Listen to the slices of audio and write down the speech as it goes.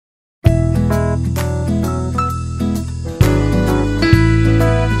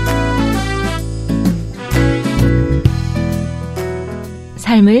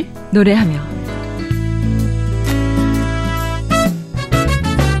삶을 노래하며.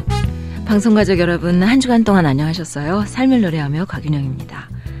 방송가족 여러분, 한 주간 동안 안녕하셨어요? 삶을 노래하며 곽윤영입니다.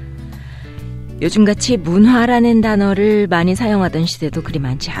 요즘같이 문화라는 단어를 많이 사용하던 시대도 그리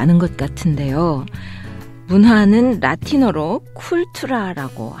많지 않은 것 같은데요. 문화는 라틴어로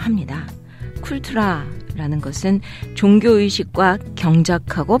쿨투라라고 합니다. 쿨투라라는 것은 종교의식과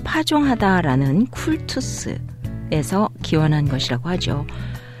경작하고 파종하다라는 쿨투스에서 기원한 것이라고 하죠.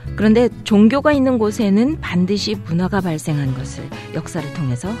 그런데 종교가 있는 곳에는 반드시 문화가 발생한 것을 역사를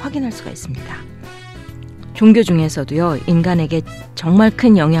통해서 확인할 수가 있습니다. 종교 중에서도요, 인간에게 정말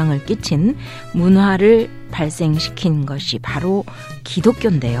큰 영향을 끼친 문화를 발생시킨 것이 바로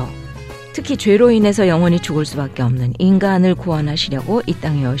기독교인데요. 특히 죄로 인해서 영원히 죽을 수밖에 없는 인간을 구원하시려고 이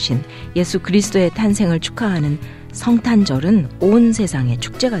땅에 오신 예수 그리스도의 탄생을 축하하는 성탄절은 온 세상의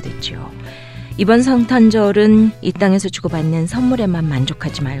축제가 됐죠. 이번 성탄절은 이 땅에서 주고받는 선물에만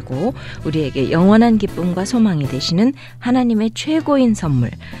만족하지 말고 우리에게 영원한 기쁨과 소망이 되시는 하나님의 최고인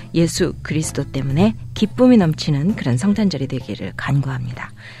선물, 예수 그리스도 때문에 기쁨이 넘치는 그런 성탄절이 되기를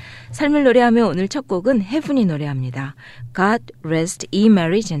간구합니다. 삶을 노래하며 오늘 첫 곡은 해분이 노래합니다. God rest ye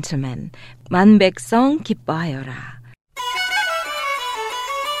merry gentlemen. 만백성 기뻐하여라.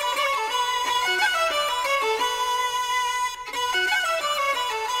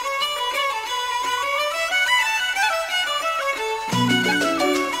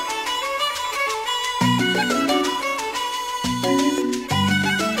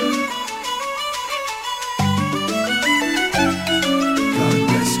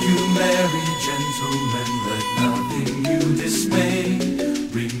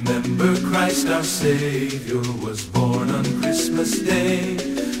 Our Savior was born on Christmas Day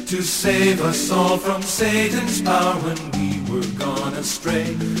to save us all from Satan's power when we were gone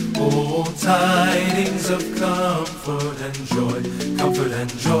astray. Oh, tidings of comfort and joy, comfort and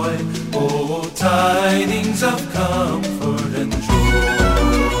joy. Oh, tidings of comfort and joy.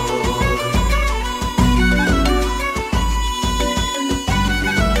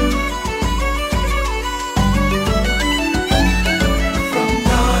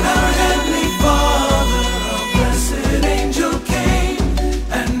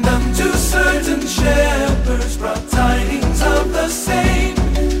 Shepherds brought tidings of the same,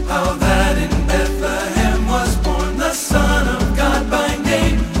 how that in Bethlehem was born the Son of God by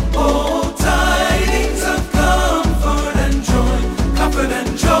name. Oh, tidings of comfort and joy, comfort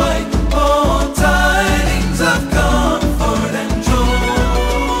and joy. Oh, tidings of comfort and joy.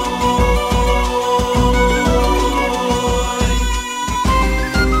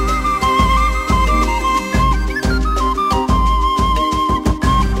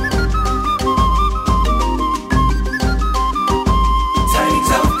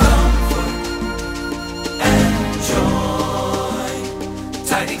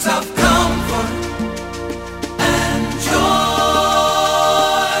 Tidings of comfort and joy.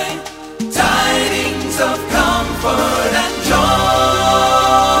 Tidings of comfort and joy.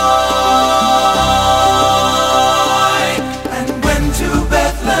 And when to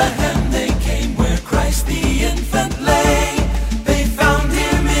Bethlehem they came, where Christ the infant lay, they found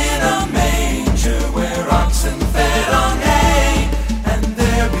him in a manger where oxen fed on hay. And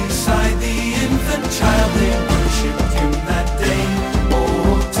there beside the infant child they worshipped him that day.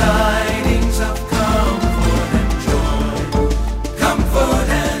 Tidings of comfort and joy, comfort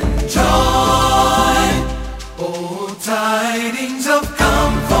and joy. Oh, tidings of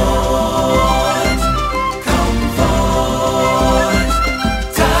comfort, comfort.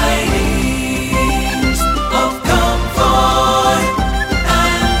 Tidings of comfort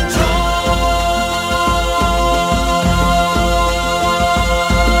and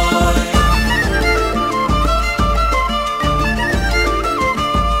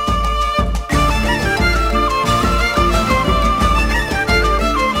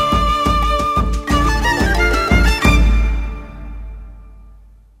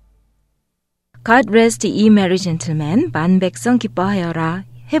God rest ye merry gentlemen, 만백성 기뻐하여라.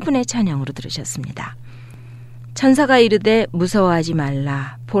 해분의 찬양으로 들으셨습니다. 천사가 이르되 무서워하지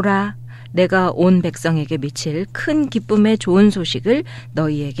말라. 보라, 내가 온 백성에게 미칠 큰 기쁨의 좋은 소식을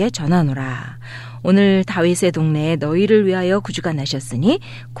너희에게 전하노라. 오늘 다윗의 동네에 너희를 위하여 구주가 나셨으니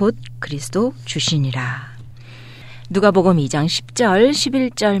곧 그리스도 주시니라. 누가복음 2장 10절,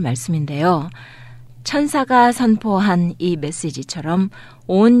 11절 말씀인데요. 천사가 선포한 이 메시지처럼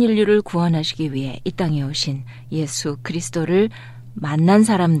온 인류를 구원하시기 위해 이 땅에 오신 예수 그리스도를 만난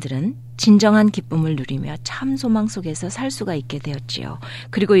사람들은 진정한 기쁨을 누리며 참 소망 속에서 살 수가 있게 되었지요.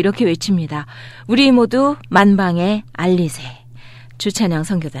 그리고 이렇게 외칩니다. 우리 모두 만방에 알리세. 주찬양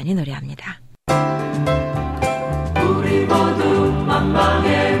선교단이 노래합니다. 우리 모두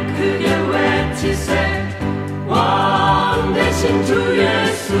만방에 크게 외치세 왕 대신 주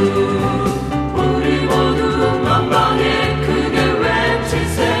예수 우리 모두 만방에 크게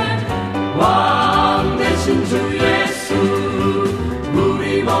외치세 왕 대신 주 예수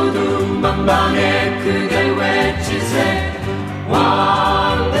우리 모두 만방에 크게 외치세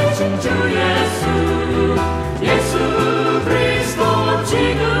왕 대신 주 예수 예수 그리스도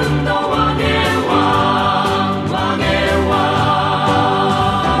지금도 왕의 왕 왕의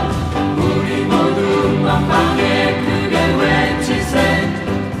왕 우리 모두 만방에 크게 외치세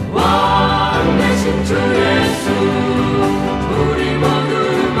왕 대신 주 예수 우리 모두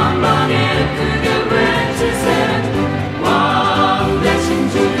만방에 크게 외치세 왕 대신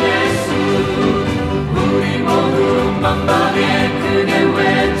주 예수 우리 모두 만방에 크게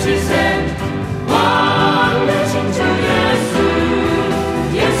외치세 왕 대신 주 예수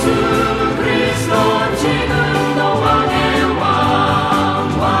예수 그리스도 지금도 왕의 왕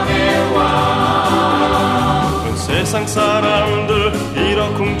왕의 왕 세상 사람들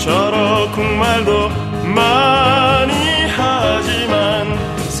이러쿵저러쿵 말도 많이 하지만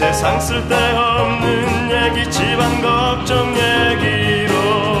세상 쓸데없는 얘기 집안 걱정 얘기로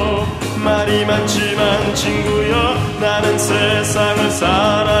말이 많지만 친구여 나는 세상을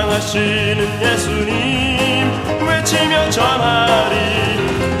사랑하시는 예수님 외치며 전하리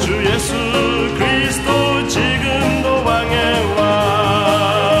주 예수 그리스도 지금도 왕의 왕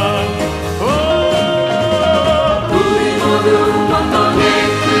우리 모두 만방에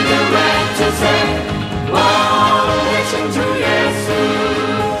크게 외치세 왕 대신 주 예수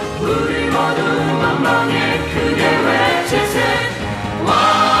우리 모두 만방에 크게 외치세 왕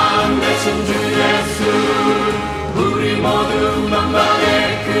대신 주 예수 우리 모두 만방에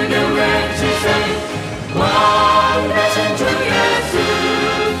크게 외치세 왕 대신 주 예수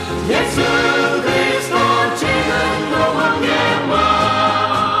예수 그리스도 지금도 왕의 왕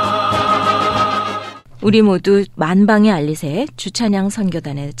우리 모두 만방에 알리세 주찬양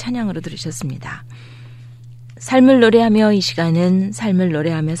선교단의 찬양으로 들으셨습니다. 삶을 노래하며 이 시간은 삶을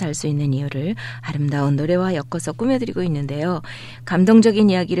노래하며 살 수 있는 이유를 아름다운 노래와 엮어서 꾸며드리고 있는데요. 감동적인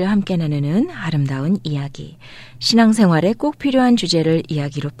이야기를 함께 나누는 아름다운 이야기. 신앙생활에 꼭 필요한 주제를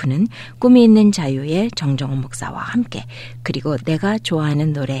이야기로 푸는 꿈이 있는 자유의 정정원 목사와 함께 그리고 내가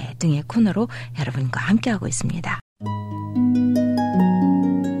좋아하는 노래 등의 코너로 여러분과 함께하고 있습니다.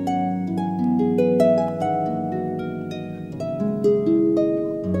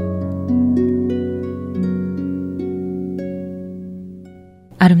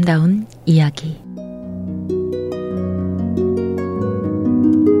 아름다운 이야기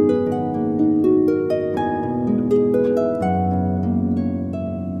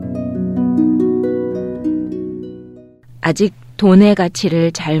아직 돈의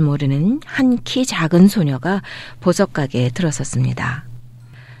가치를 잘 모르는 한 키 작은 소녀가 보석 가게에 들어섰습니다.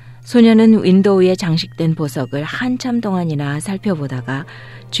 소녀는 윈도우에 장식된 보석을 한참 동안이나 살펴보다가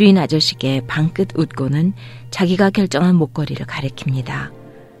주인 아저씨께 방긋 웃고는 자기가 결정한 목걸이를 가리킵니다.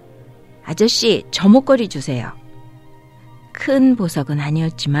 아저씨, 저 목걸이 주세요. 큰 보석은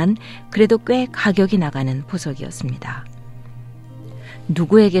아니었지만 그래도 꽤 가격이 나가는 보석이었습니다.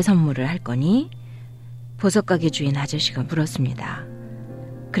 누구에게 선물을 할 거니? 보석가게 주인 아저씨가 물었습니다.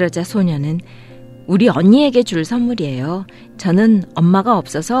 그러자 소녀는 우리 언니에게 줄 선물이에요. 저는 엄마가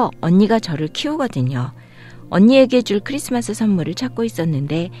없어서 언니가 저를 키우거든요. 언니에게 줄 크리스마스 선물을 찾고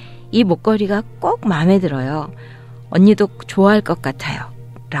있었는데 이 목걸이가 꼭 마음에 들어요. 언니도 좋아할 것 같아요.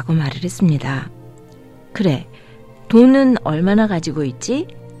 라고 말을 했습니다. 그래, 돈은 얼마나 가지고 있지?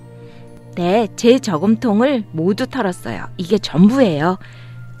 네, 제 저금통을 모두 털었어요. 이게 전부예요.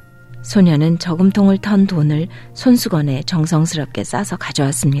 소녀는 저금통을 턴 돈을 손수건에 정성스럽게 싸서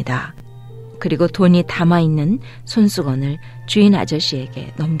가져왔습니다. 그리고 돈이 담아있는 손수건을 주인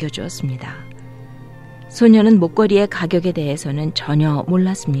아저씨에게 넘겨주었습니다. 소녀는 목걸이의 가격에 대해서는 전혀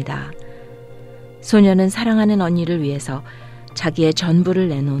몰랐습니다. 소녀는 사랑하는 언니를 위해서 자기의 전부를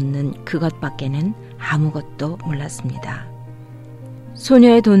내놓는 그것밖에는 아무것도 몰랐습니다.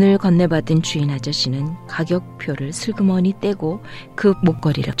 소녀의 돈을 건네받은 주인 아저씨는 가격표를 슬그머니 떼고 그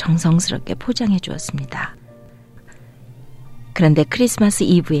목걸이를 정성스럽게 포장해 주었습니다. 그런데 크리스마스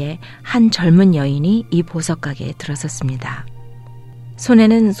이브에 한 젊은 여인이 이 보석 가게에 들어섰습니다.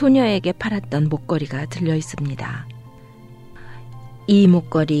 손에는 소녀에게 팔았던 목걸이가 들려 있습니다. 이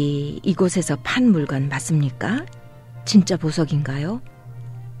목걸이 이곳에서 판 물건 맞습니까? 진짜 보석인가요?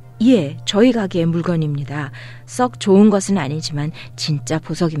 예, 저희 가게의 물건입니다. 썩 좋은 것은 아니지만 진짜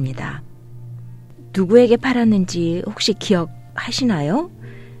보석입니다. 누구에게 팔았는지 혹시 기억하시나요?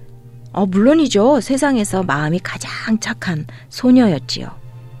 물론이죠. 세상에서 마음이 가장 착한 소녀였지요.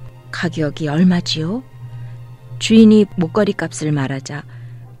 가격이 얼마지요? 주인이 목걸이 값을 말하자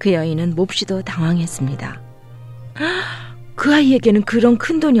그 여인은 몹시도 당황했습니다. 그 아이에게는 그런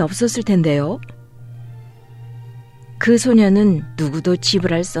큰 돈이 없었을 텐데요. 그 소녀는 누구도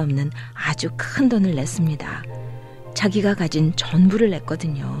지불할 수 없는 아주 큰 돈을 냈습니다. 자기가 가진 전부를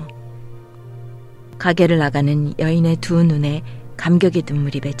냈거든요. 가게를 나가는 여인의 두 눈에 감격의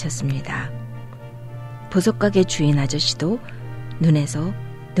눈물이 맺혔습니다. 보석가게 주인 아저씨도 눈에서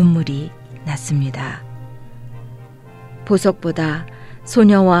눈물이 났습니다. 보석보다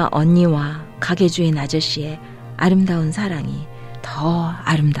소녀와 언니와 가게 주인 아저씨의 아름다운 사랑이 더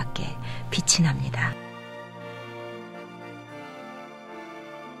아름답게 빛이 납니다.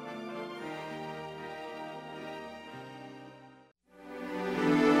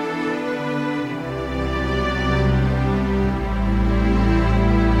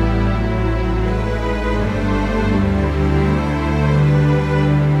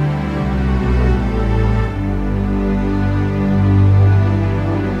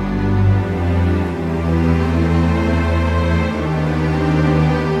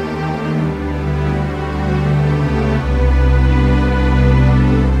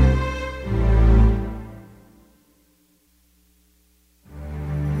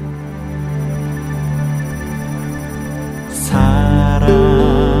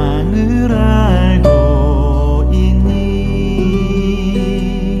 사랑을 알고 있니?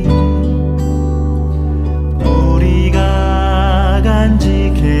 우리가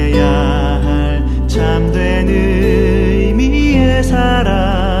간직해야 할 참된 의미의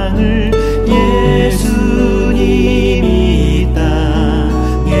사랑을 예수님이 이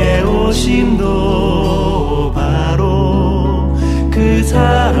땅에 오심도 바로 그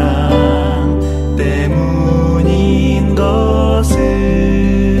사랑 때문인 것을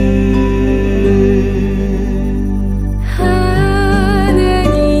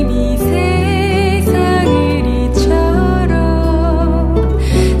하나님이 세상을 이처럼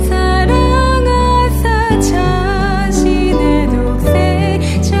사랑하사 자신의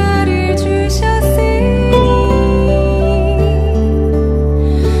독생자를 주셨으니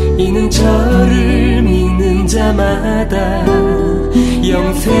이는 저를 믿는 자마다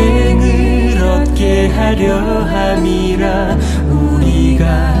영생을 얻게 하려 함이라.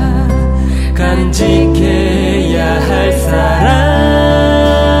 우리가 간직해야 할 사랑을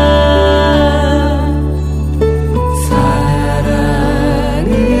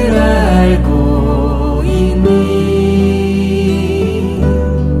알고 있니?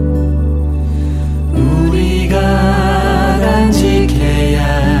 우리가 간직해야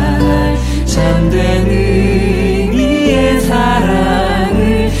할 참된 의미의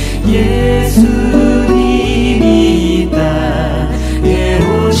사랑을 예수님이 이 땅에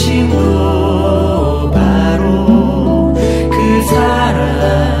오심도 바로 그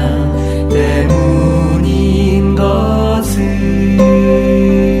사랑 때문인 것을.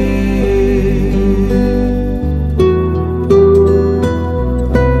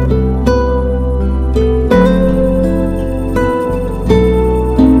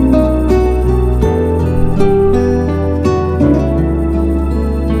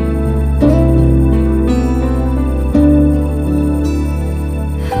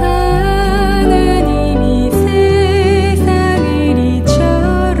 하나님이 세상을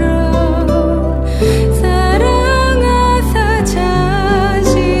이처럼 사랑하사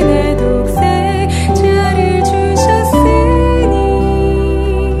자신의 독생자를 주셨으니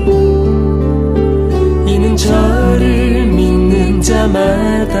이는 저를 믿는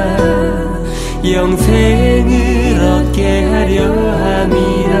자마다 영생을 얻게 하려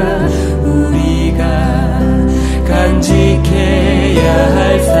함이라. 우리가 간직해야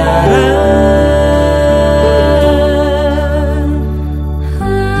할 사랑.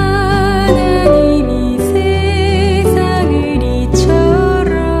 하나님이 세상을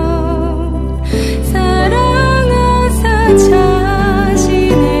이처럼 사랑하사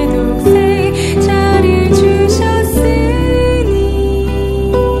자신의 독생자를 주셨으니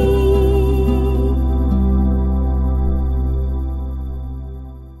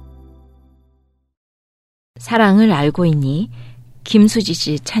사랑을 알고 있니? 김수지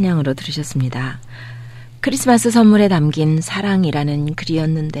씨 찬양으로 들으셨습니다. 크리스마스 선물에 담긴 사랑이라는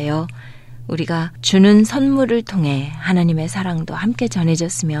글이었는데요. 우리가 주는 선물을 통해 하나님의 사랑도 함께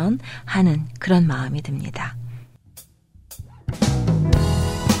전해졌으면 하는 그런 마음이 듭니다.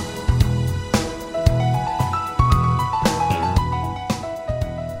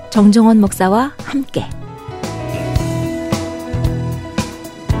 정정원 목사와 함께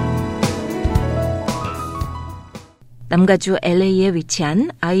남가주 LA에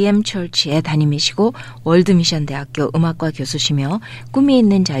위치한 IM 철치의 담임이시고 월드미션대학교 음악과 교수시며 꿈이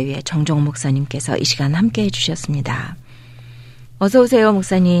있는 자유의 정종 목사님께서 이 시간 함께해 주셨습니다. 어서 오세요,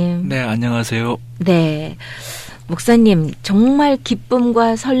 목사님. 네, 안녕하세요. 네, 목사님 정말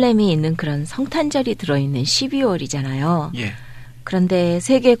기쁨과 설렘이 있는 그런 성탄절이 들어있는 12월이잖아요. 예. 그런데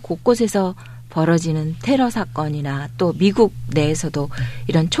세계 곳곳에서 벌어지는 테러 사건이나 또 미국 내에서도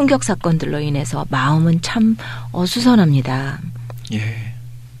이런 총격 사건들로 인해서 마음은 참 어수선합니다. 예.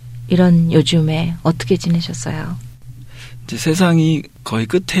 이런 요즘에 어떻게 지내셨어요? 이제 세상이 거의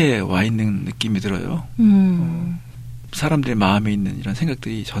끝에 와 있는 느낌이 들어요. 사람들의 마음에 있는 이런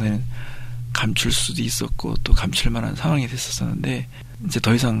생각들이 전에는 감출 수도 있었고 또 감출 만한 상황이 됐었었는데 이제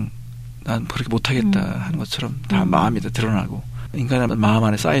더 이상 난 그렇게 못하겠다 하는 것처럼 다 마음이 다 드러나고 인간의 마음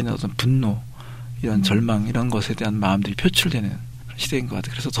안에 쌓여있는 어떤 분노 이런 절망 이런 것에 대한 마음들이 표출되는 시대인 것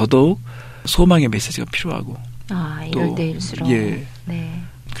같아요. 그래서 더더욱 소망의 메시지가 필요하고 이럴 또, 때일수록 예. 네.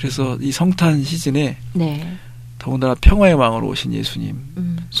 그래서 이 성탄 시즌에 네. 더군다나 평화의 왕으로 오신 예수님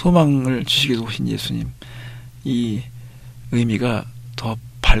소망을 주시기 위해서 오신 예수님 이 의미가 더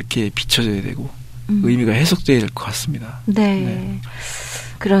밝게 비춰져야 되고 의미가 해석되어야 될 것 같습니다. 네. 네.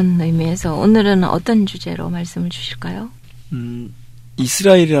 그런 의미에서 오늘은 어떤 주제로 말씀을 주실까요?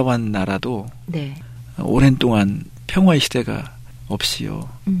 이스라엘이라고 하는 나라도 네. 오랜 동안 평화의 시대가 없이요.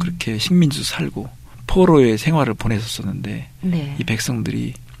 그렇게 식민지도 살고 포로의 생활을 보냈었었는데 이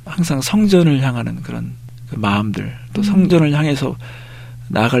백성들이 항상 성전을 향하는 그런 그 마음들 또 성전을 향해서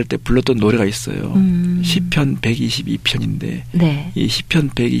나아갈 때 불렀던 노래가 있어요. 시편 122편인데 네. 이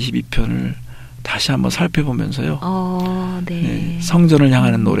시편 122편을 다시 한번 살펴보면서요. 네. 네, 성전을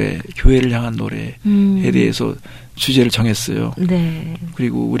향하는 노래, 교회를 향한 노래에 대해서 주제를 정했어요. 네.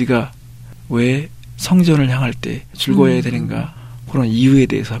 그리고 우리가 왜 성전을 향할 때 즐거워야 되는가 그런 이유에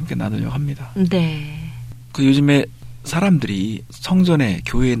대해서 함께 나누려고 합니다. 네. 그 요즘에 사람들이 성전에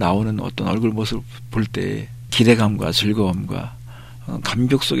교회에 나오는 어떤 얼굴 모습을 볼 때 기대감과 즐거움과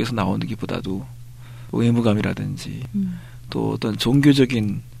감격 속에서 나오는 것보다도 의무감이라든지 또 어떤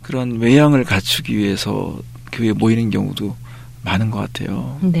종교적인 그런 외양을 갖추기 위해서 교회에 모이는 경우도 많은 것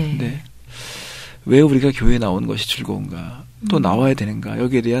같아요. 네. 근데 왜 우리가 교회에 나오는 것이 즐거운가 또 나와야 되는가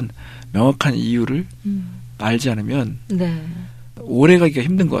여기에 대한 명확한 이유를 알지 않으면 네. 오래 가기가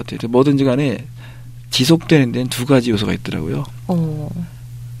힘든 것 같아요. 뭐든지 간에 지속되는 데는 두 가지 요소가 있더라고요.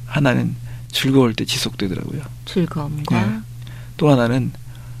 하나는 즐거울 때 지속되더라고요. 즐거움과 네. 또 하나는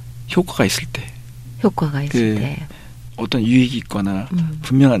효과가 있을 때. 효과가 있을 때. 어떤 유익이 있거나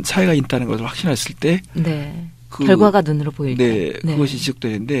분명한 차이가 있다는 것을 확신했을 때 네. 결과가 눈으로 보일 때. 네. 그것이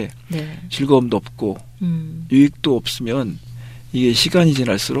지속되는데 네. 즐거움도 없고 유익도 없으면 이게 시간이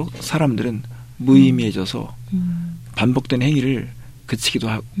지날수록 사람들은 무의미해져서 반복된 행위를 그치기도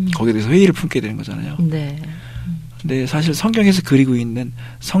하고 거기에 대해서 회의를 품게 되는 거잖아요. 네. 근데 사실 성경에서 그리고 있는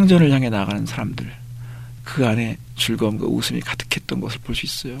성전을 향해 나가는 사람들 그 안에 즐거움과 웃음이 가득했던 것을 볼 수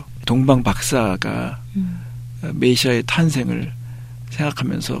있어요. 동방 박사가 메시아의 탄생을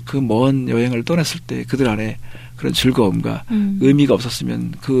생각하면서 그 먼 여행을 떠났을 때 그들 안에 그런 즐거움과 의미가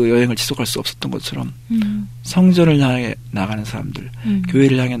없었으면 그 여행을 지속할 수 없었던 것처럼 성전을 향해 나가는 사람들,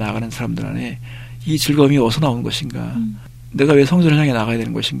 교회를 향해 나가는 사람들 안에 이 즐거움이 어디서 나오는 것인가, 내가 왜 성전을 향해 나가야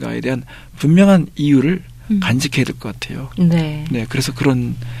되는 것인가에 대한 분명한 이유를 간직해야 될 것 같아요. 네. 네, 그래서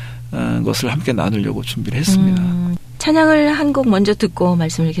그런 것을 함께 나누려고 준비를 했습니다. 찬양을 한 곡 먼저 듣고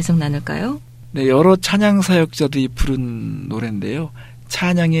말씀을 계속 나눌까요? 네, 여러 찬양 사역자들이 부른 노래인데요.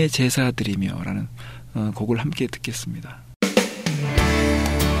 찬양의 제사드리며라는 곡을 함께 듣겠습니다.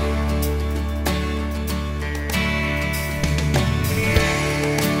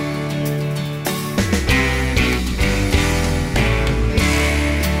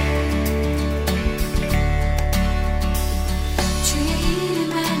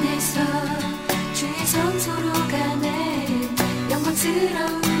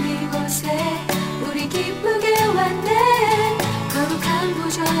 영광스러운 이곳에 우리 기쁘게 왔네. 거룩한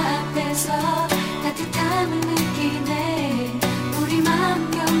보좌 앞에서 따뜻함을 느끼네.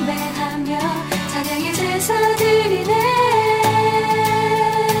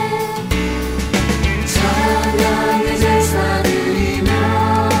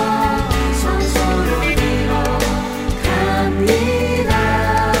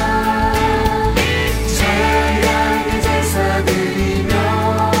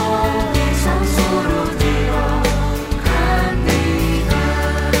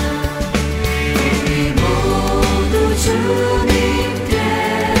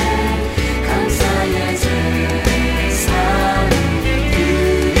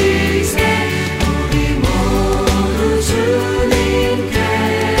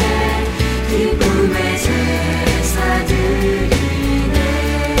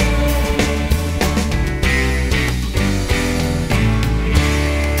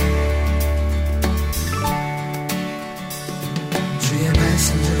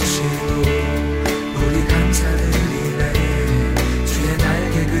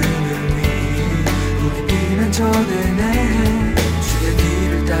 내내 주의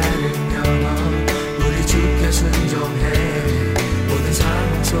길을 따르며 우리 주께 순종해 모든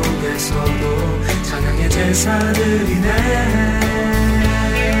상황 속에서도 찬양의 제사드리네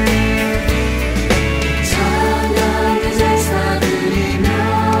찬양의 제사드리며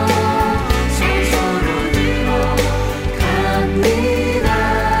손소로 들어갑니다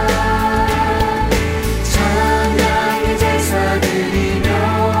찬양의 제사드리며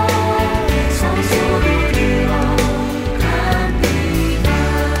손소로 들어갑니다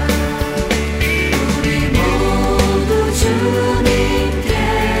우리 모두 주님께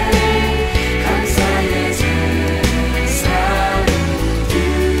감사의 제사를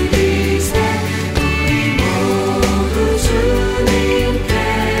드리세 우리 모두 주님께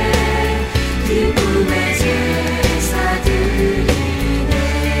기쁨의 제사 드리네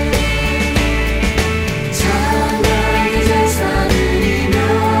찬양의 제사 드리며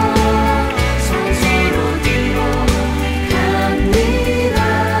손소로 들어갑니다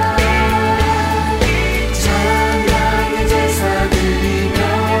찬양의 제사 드리며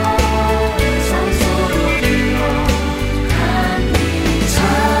손소로 들어갑니다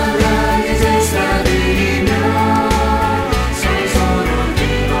찬양의 제사 드리며 손소로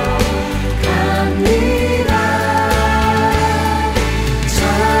들어갑니다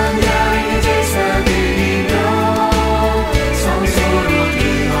찬양의 제사 드리며 손소로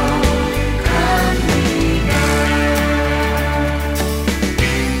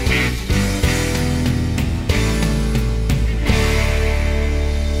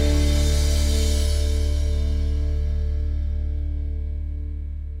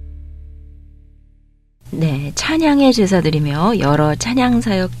네, 찬양의 제사드리며 여러 찬양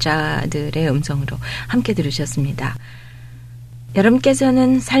사역자들의 음성으로 함께 들으셨습니다.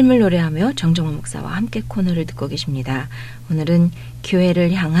 여러분께서는 삶을 노래하며 정정원 목사와 함께 코너를 듣고 계십니다. 오늘은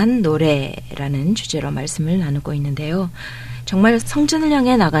교회를 향한 노래라는 주제로 말씀을 나누고 있는데요. 정말 성전을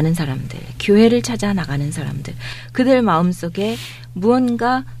향해 나가는 사람들, 교회를 찾아 나가는 사람들, 그들 마음속에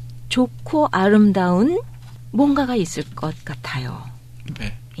무언가 좋고 아름다운 뭔가가 있을 것 같아요.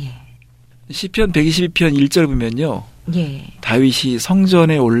 네. 예. 시편 122편 1절 보면요. 예. 다윗이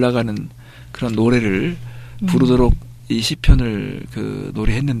성전에 올라가는 그런 노래를 부르도록 이 시편을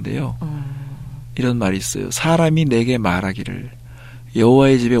노래했는데요. 이런 말이 있어요. 사람이 내게 말하기를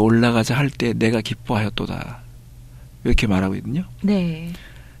여호와의 집에 올라가자 할 때 내가 기뻐하였도다. 이렇게 말하거든요. 네.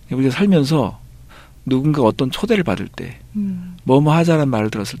 우리가 살면서 누군가 어떤 초대를 받을 때 뭐뭐 하자는 말을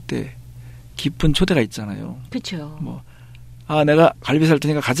들었을 때 기쁜 초대가 있잖아요. 그렇죠. 내가 갈비 살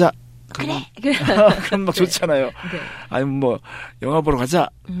테니까 가자. 그래. 그럼 막 좋잖아요. 네. 아니면 영화 보러 가자.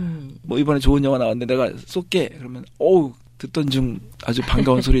 이번에 좋은 영화 나왔는데 내가 쏠게. 그러면 듣던 중 아주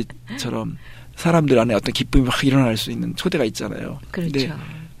반가운 소리처럼 사람들 안에 어떤 기쁨이 막 일어날 수 있는 초대가 있잖아요. 그렇죠. 근데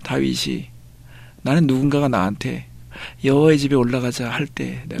다윗이 나는 누군가가 나한테 여호와의 집에 올라가자 할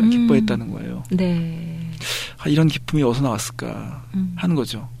때 내가 기뻐했다는 거예요. 네. 이런 기쁨이 어디서 나왔을까 하는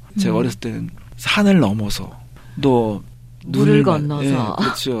거죠. 제가 어렸을 때는 산을 넘어서 또 물을 건너서. 네,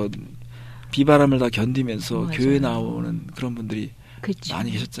 그렇죠. 비바람을 다 견디면서 맞아요. 교회 나오는 그런 분들이 그쵸.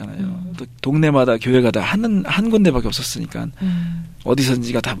 많이 계셨잖아요. 또 동네마다 교회가 다 한 군데밖에 없었으니까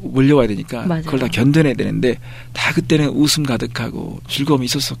어디선지가 다 몰려와야 되니까 맞아요. 그걸 다 견뎌내야 되는데 다 그때는 웃음 가득하고 즐거움이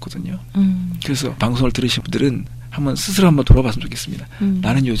있었었거든요. 그래서 방송을 들으신 분들은 스스로 한번 돌아봤으면 좋겠습니다.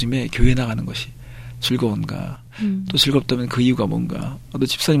 나는 요즘에 교회 나가는 것이 즐거운가? 또 즐겁다면 그 이유가 뭔가? 또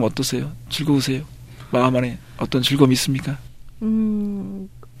집사님 어떠세요? 즐거우세요? 마음 안에 어떤 즐거움이 있습니까?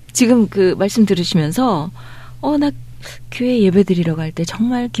 지금 말씀 들으시면서 나 교회 예배 드리러 갈 때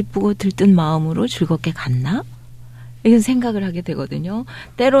정말 기쁘고 들뜬 마음으로 즐겁게 갔나? 이런 생각을 하게 되거든요.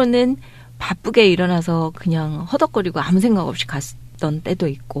 때로는 바쁘게 일어나서 그냥 허덕거리고 아무 생각 없이 갔던 때도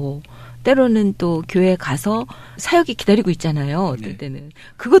있고 때로는 또 교회 가서 사역이 기다리고 있잖아요. 어떨 때는.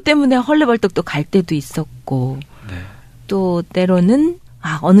 그것 때문에 헐레벌떡 또 갈 때도 있었고 네. 또 때로는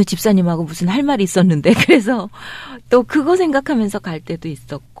어느 집사님하고 무슨 할 말이 있었는데 그래서 또 그거 생각하면서 갈 때도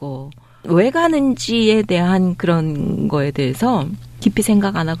있었고 왜 가는지에 대한 그런 거에 대해서 깊이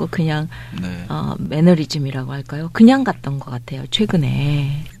생각 안 하고 그냥 매너리즘이라고 할까요? 그냥 갔던 것 같아요.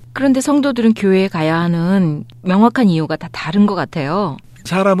 최근에. 그런데 성도들은 교회에 가야 하는 명확한 이유가 다 다른 것 같아요.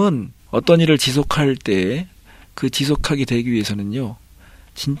 사람은 어떤 일을 지속할 때 그 지속하게 되기 위해서는요.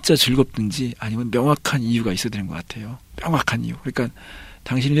 진짜 즐겁든지 아니면 명확한 이유가 있어야 되는 것 같아요. 명확한 이유. 그러니까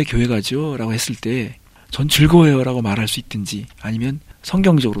당신이 왜 교회 가죠? 라고 했을 때 전 즐거워요 라고 말할 수 있든지 아니면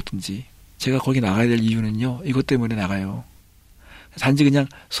성경적으로든지 제가 거기 나가야 될 이유는요. 이것 때문에 나가요. 단지 그냥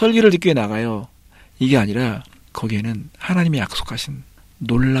설교를 듣기 위해 나가요. 이게 아니라 거기에는 하나님이 약속하신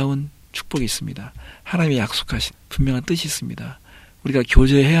놀라운 축복이 있습니다. 하나님이 약속하신 분명한 뜻이 있습니다. 우리가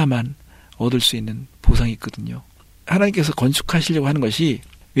교제해야만 얻을 수 있는 보상이 있거든요. 하나님께서 건축하시려고 하는 것이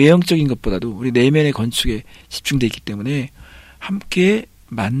외형적인 것보다도 우리 내면의 건축에 집중되어 있기 때문에 함께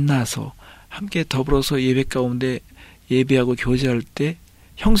만나서 함께 더불어서 예배 가운데 예배하고 교제할 때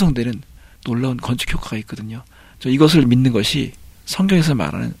형성되는 놀라운 건축 효과가 있거든요. 저 이것을 믿는 것이 성경에서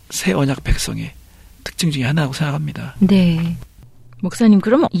말하는 새 언약 백성의 특징 중에 하나라고 생각합니다. 네. 목사님,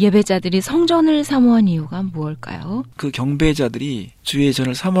 그럼 예배자들이 성전을 사모한 이유가 무엇일까요? 그 경배자들이 주의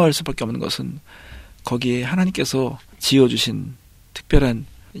전을 사모할 수밖에 없는 것은 거기에 하나님께서 지어주신 특별한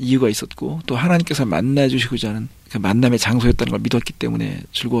이유가 있었고 또 하나님께서 만나주시고자 하는 그 만남의 장소였다는 걸 믿었기 때문에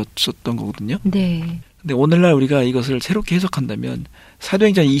즐거웠었던 거거든요. 네. 근데 오늘날 우리가 이것을 새롭게 해석한다면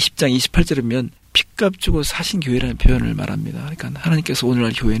사도행전 20장 28절에 보면 피값 주고 사신 교회라는 표현을 말합니다. 그러니까 하나님께서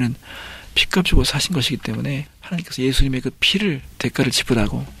오늘날 교회는 피값 주고 사신 것이기 때문에 하나님께서 예수님의 그 피를 대가를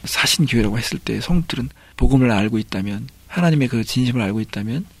지불하고 사신 교회라고 했을 때 성도들은 복음을 알고 있다면 하나님의 그 진심을 알고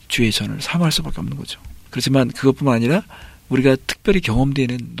있다면 주의 전을 사모할 수밖에 없는 거죠. 그렇지만 그것뿐만 아니라 우리가 특별히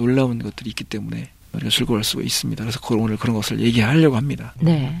경험되는 놀라운 것들이 있기 때문에 우리가 즐거워할 수가 있습니다. 그래서 오늘 그런 것을 얘기하려고 합니다.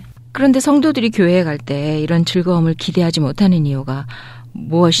 네. 그런데 성도들이 교회에 갈 때 이런 즐거움을 기대하지 못하는 이유가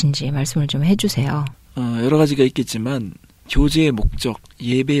무엇인지 말씀을 좀 해주세요. 여러 가지가 있겠지만 교제의 목적,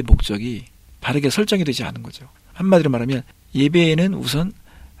 예배의 목적이 바르게 설정이 되지 않은 거죠. 한마디로 말하면 예배에는 우선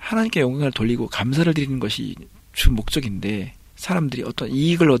하나님께 영광을 돌리고 감사를 드리는 것이 주 목적인데 사람들이 어떤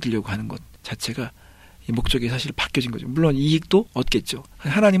이익을 얻으려고 하는 것 자체가 이 목적이 사실 바뀌어진 거죠. 물론 이익도 얻겠죠.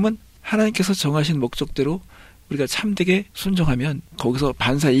 하나님은 하나님께서 정하신 목적대로 우리가 참되게 순종하면 거기서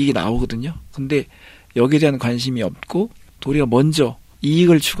반사 이익이 나오거든요. 근데 여기에 대한 관심이 없고 도리어 먼저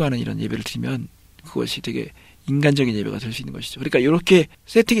이익을 추구하는 이런 예배를 드리면 그것이 되게 인간적인 예배가 될 수 있는 것이죠. 그러니까 이렇게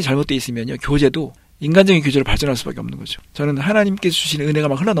세팅이 잘못되어 있으면요. 교제도 인간적인 교제로 발전할 수밖에 없는 거죠. 저는 하나님께서 주시는 은혜가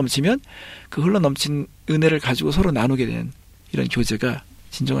막 흘러넘치면 그 흘러넘친 은혜를 가지고 서로 나누게 되는 이런 교제가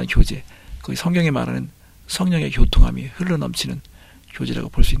진정한 교제, 거기 성경에 말하는 성령의 교통함이 흘러넘치는 교제라고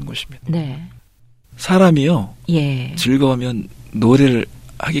볼 수 있는 것입니다. 네. 사람이요. 예. 즐거우면 노래를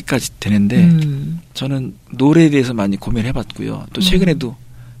하기까지 되는데 저는 노래에 대해서 많이 고민을 해봤고요. 또 최근에도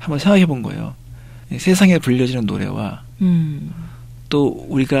한번 생각해 본 거예요. 세상에 불려지는 노래와 또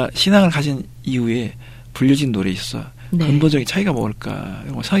우리가 신앙을 가진 이후에 불려진 노래에 있어서 네. 근본적인 차이가 뭘까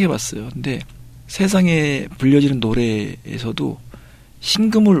이런 걸 생각해 봤어요. 근데 세상에 불려지는 노래에서도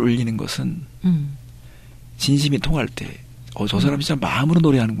신금을 울리는 것은 진심이 통할 때 저 사람이 진짜 마음으로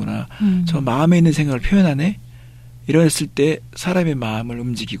노래하는구나. 저 마음에 있는 생각을 표현하네. 이랬을 때 사람의 마음을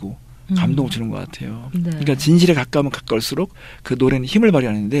움직이고 감동을 주는 것 같아요. 네. 그러니까 진실에 가까우면 가까울수록 그 노래는 힘을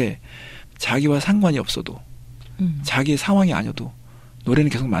발휘하는데 자기와 상관이 없어도 자기의 상황이 아니어도 노래는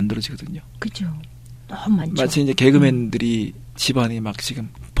계속 만들어지거든요. 그죠. 너무 많죠. 마치 이제 개그맨들이 집안이 막 지금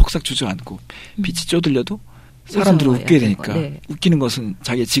폭삭 주저앉고 빛이 쪼들려도 사람들을 웃게 되니까 네. 웃기는 것은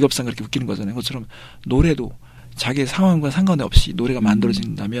자기의 직업상 그렇게 웃기는 거잖아요. 그것처럼 노래도 자기의 상황과 상관없이 노래가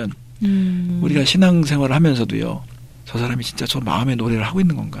만들어진다면 우리가 신앙생활을 하면서도요. 저 사람이 진짜 저 마음의 노래를 하고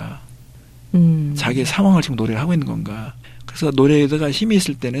있는 건가? 자기의 상황을 지금 노래를 하고 있는 건가? 그래서 노래에다가 힘이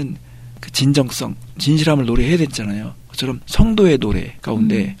있을 때는 그 진정성, 진실함을 노래해야 됐잖아요. 그처럼 성도의 노래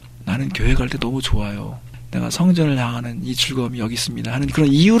가운데 나는 교회 갈 때 너무 좋아요. 내가 성전을 향하는 이 즐거움이 여기 있습니다 하는 그런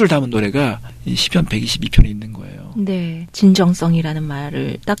이유를 담은 노래가 이 시편 122편에 있는 거예요. 네. 진정성이라는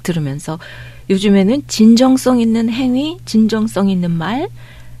말을 딱 들으면서 요즘에는 진정성 있는 행위, 진정성 있는 말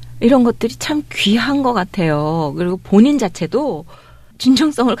이런 것들이 참 귀한 것 같아요. 그리고 본인 자체도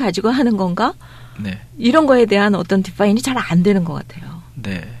진정성을 가지고 하는 건가? 네. 이런 거에 대한 어떤 디파인이 잘 안 되는 것 같아요.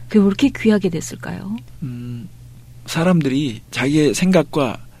 네. 그게 왜 이렇게 귀하게 됐을까요? 사람들이 자기의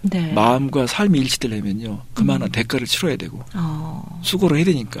생각과 네. 마음과 삶이 일치되려면요. 그만한 대가를 치러야 되고 수고를 해야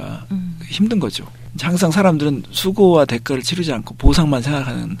되니까 힘든 거죠. 항상 사람들은 수고와 대가를 치르지 않고 보상만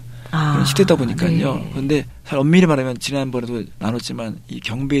생각하는 그런 시대다 보니까요. 네. 그런데 엄밀히 말하면 지난번에도 나눴지만 이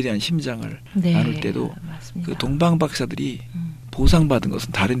경배에 대한 심장을 네. 나눌 때도 맞습니다. 그 동방박사들이 보상받은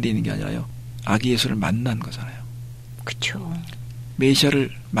것은 다른 데 있는 게 아니라요. 아기 예수를 만난 거잖아요. 그렇죠.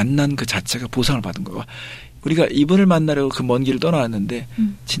 메시아를 만난 그 자체가 보상을 받은 거고 우리가 이분을 만나려고 그 먼 길을 떠나왔는데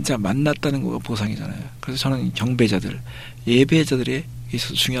진짜 만났다는 거가 보상이잖아요. 그래서 저는 경배자들, 예배자들에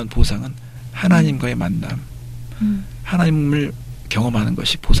있어서 중요한 보상은 하나님과의 만남, 하나님을 경험하는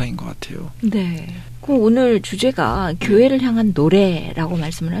것이 보상인 것 같아요. 네. 그럼 오늘 주제가 교회를 향한 노래라고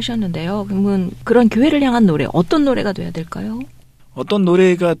말씀을 하셨는데요. 그러면 그런 교회를 향한 노래, 어떤 노래가 돼야 될까요? 어떤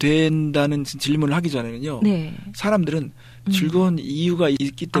노래가 된다는 질문을 하기 전에는요. 네. 사람들은 즐거운 이유가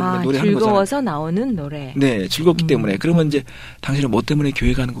있기 때문에 노래하는 거잖아요. 즐거워서 나오는 노래. 네, 즐겁기 때문에. 그러면 이제 당신은 뭐 때문에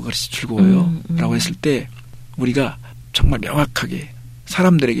교회 가는 것이 즐거워요? 라고 했을 때 우리가 정말 명확하게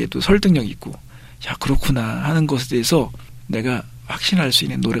사람들에게도 설득력 있고 야 그렇구나 하는 것에 대해서 내가 확신할 수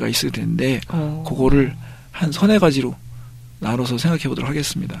있는 노래가 있어야 되는데 그거를 한 서너 가지로 나눠서 생각해 보도록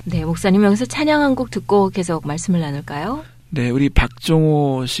하겠습니다. 네, 목사님 여기서 찬양 한 곡 듣고 계속 말씀을 나눌까요? 네, 우리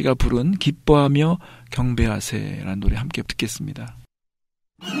박종호 씨가 부른 기뻐하며 경배하세라는 노래 함께 듣겠습니다.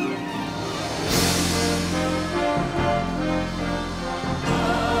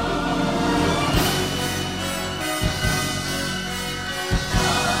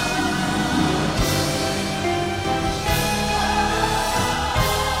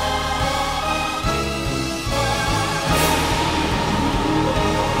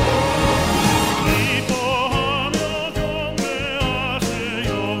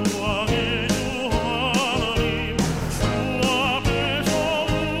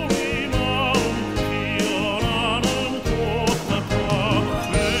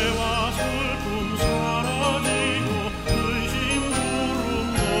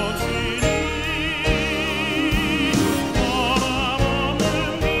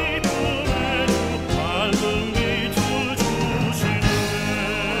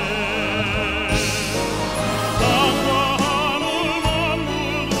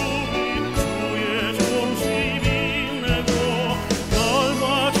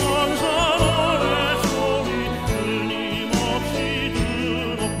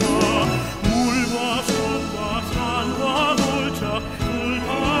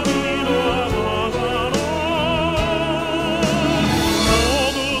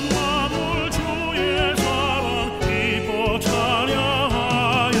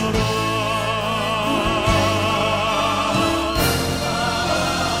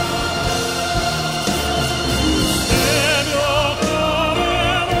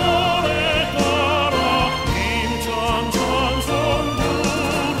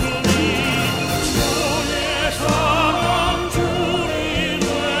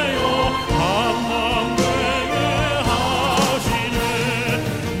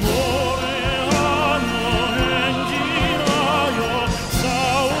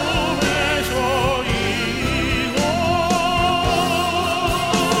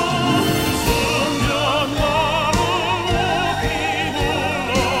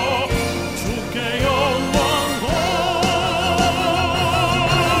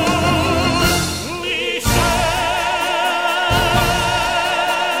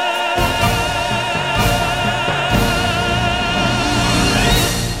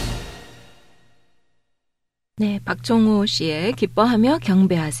 네, 박종호 씨의 기뻐하며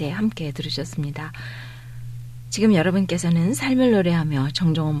경배하세 함께 들으셨습니다. 지금 여러분께서는 삶을 노래하며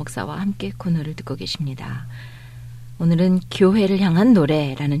정종원 목사와 함께 코너를 듣고 계십니다. 오늘은 교회를 향한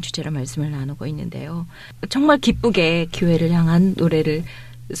노래라는 주제로 말씀을 나누고 있는데요. 정말 기쁘게 교회를 향한 노래를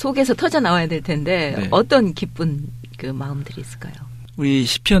속에서 터져 나와야 될 텐데 네. 어떤 기쁜 그 마음들이 있을까요? 우리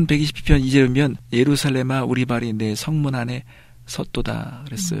시편 120편 2절이면 예루살렘아 우리 발이 내 성문 안에 섰도다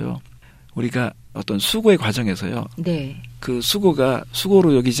그랬어요. 우리가 어떤 수고의 과정에서요. 네. 그 수고가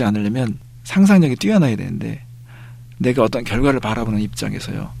수고로 여기지 않으려면 상상력이 뛰어나야 되는데 내가 어떤 결과를 바라보는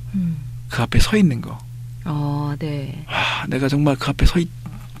입장에서요. 그 앞에 서 있는 거. 네. 와, 내가 정말 그 앞에 서 있는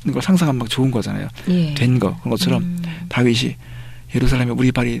걸 상상하면 막 좋은 거잖아요. 예. 된 거. 그런 것처럼 다윗이 예루살렘에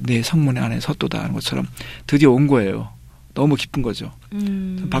우리 발이 내 성문 안에 섰도다 하는 것처럼 드디어 온 거예요. 너무 기쁜 거죠.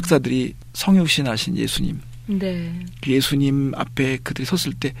 박사들이 성육신하신 예수님. 네. 그 예수님 앞에 그들이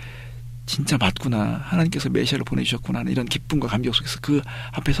섰을 때 진짜 맞구나. 하나님께서 메시아를 보내주셨구나 하는 이런 기쁨과 감격 속에서 그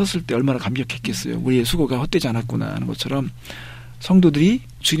앞에 섰을 때 얼마나 감격했겠어요. 우리의 수고가 헛되지 않았구나 하는 것처럼 성도들이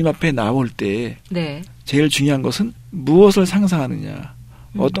주님 앞에 나올 때 네. 제일 중요한 것은 무엇을 상상하느냐,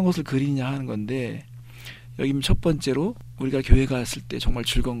 어떤 것을 그리느냐 하는 건데 여기 첫 번째로 우리가 교회 갔을 때 정말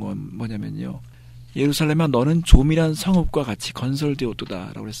즐거운 건 뭐냐면요. 예루살렘아 너는 조밀한 성읍과 같이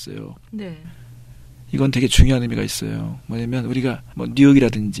건설되었도다 라고 했어요. 네. 이건 되게 중요한 의미가 있어요. 뭐냐면 우리가 뭐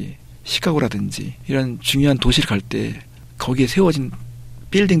뉴욕이라든지 시카고라든지 이런 중요한 도시를 갈 때 거기에 세워진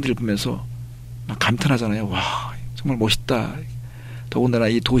빌딩들을 보면서 막 감탄하잖아요. 와 정말 멋있다. 더군다나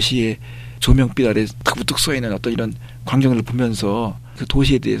이 도시의 조명빛 아래 탁부탁 쏘여있는 어떤 이런 광경을 보면서 그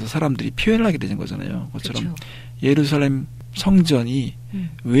도시에 대해서 사람들이 표현을 하게 되는 거잖아요. 그것처럼 그렇죠. 예루살렘 성전이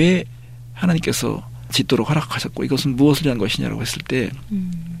왜 하나님께서 짓도록 허락하셨고 이것은 무엇을 위한 것이냐라고 했을 때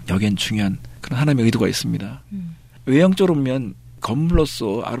여기엔 중요한 그런 하나님의 의도가 있습니다. 외형적으로 보면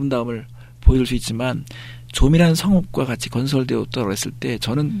건물로서 아름다움을 보여줄 수 있지만 조밀한 성읍과 같이 건설되었다고 했을 때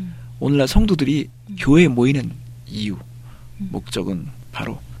저는 오늘날 성도들이 교회에 모이는 이유, 목적은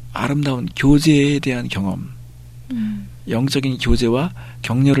바로 아름다운 교제에 대한 경험, 영적인 교제와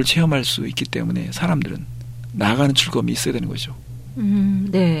격려를 체험할 수 있기 때문에 사람들은 나아가는 즐거움이 있어야 되는 거죠.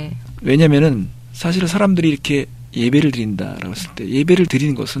 네. 왜냐하면은 사실 사람들이 이렇게 예배를 드린다라고 했을 때 예배를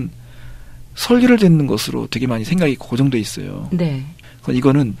드리는 것은 설교를 듣는 것으로 되게 많이 생각이 고정돼 있어요. 네.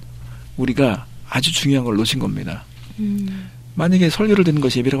 이거는 우리가 아주 중요한 걸 놓친 겁니다. 만약에 설교를 듣는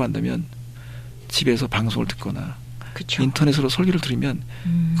것이 예배라고 한다면 집에서 방송을 듣거나 그쵸. 인터넷으로 설교를 들으면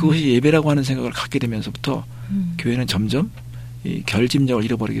그것이 예배라고 하는 생각을 갖게 되면서부터 교회는 점점 이 결집력을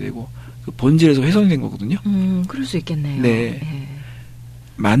잃어버리게 되고 그 본질에서 훼손이 된 거거든요. 그럴 수 있겠네요. 네. 예.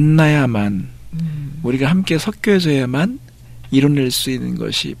 만나야만 우리가 함께 섞여져야만 이뤄낼 수 있는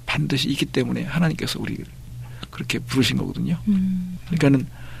것이 반드시 있기 때문에 하나님께서 우리를 그렇게 부르신 거거든요. 그러니까는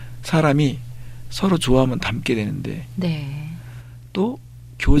사람이 서로 좋아하면 닮게 되는데 네. 또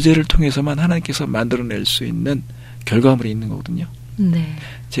교제를 통해서만 하나님께서 만들어낼 수 있는 결과물이 있는 거거든요. 네.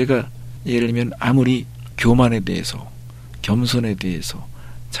 제가 예를 들면 아무리 교만에 대해서 겸손에 대해서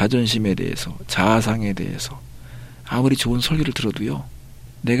자존심에 대해서 자아상에 대해서 아무리 좋은 설교를 들어도요.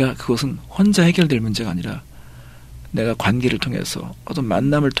 내가 그것은 혼자 해결될 문제가 아니라 내가 관계를 통해서 어떤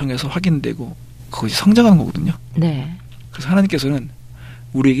만남을 통해서 확인되고 그것이 성장하는 거거든요. 네. 그래서 하나님께서는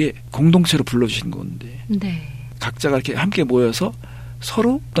우리에게 공동체로 불러주신 건데 네. 각자가 이렇게 함께 모여서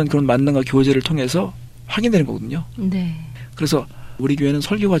서로 어떤 그런 만남과 교제를 통해서 확인되는 거거든요. 네. 그래서 우리 교회는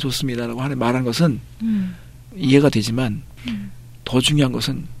설교가 좋습니다라고 말하는 것은 이해가 되지만 더 중요한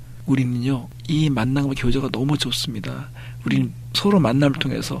것은 우리는요 이 만남과 교제가 너무 좋습니다. 우리는 서로 만남을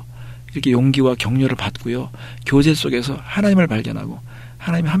통해서 이렇게 용기와 격려를 받고요. 교제 속에서 하나님을 발견하고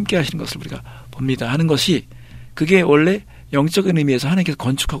하나님이 함께 하시는 것을 우리가 봅니다 하는 것이 그게 원래 영적인 의미에서 하나님께서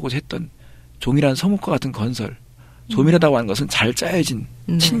건축하고자 했던 종이란 서뭇과 같은 건설 조밀하다고 하는 것은 잘 짜여진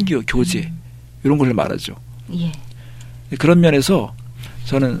친교, 교제 이런 걸 말하죠. 예. 그런 면에서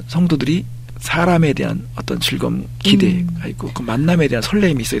저는 성도들이 사람에 대한 어떤 즐거움, 기대가 있고 그 만남에 대한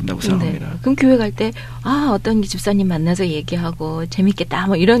설레임이 있어야 된다고 생각합니다. 네. 그럼 교회 갈 때 어떤 집사님 만나서 얘기하고 재밌겠다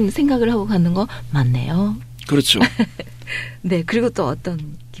뭐 이런 생각을 하고 가는 거 맞네요. 그렇죠. 네. 그리고 또 어떤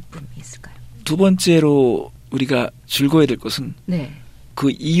기쁨이 있을까요? 두 번째로 우리가 즐거워야 될 것은 네.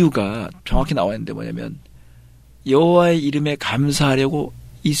 그 이유가 정확히 나와 있는데 뭐냐면 여호와의 이름에 감사하려고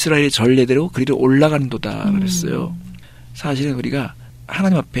이스라엘의 전례대로 그리로 올라간도다 그랬어요. 사실은 우리가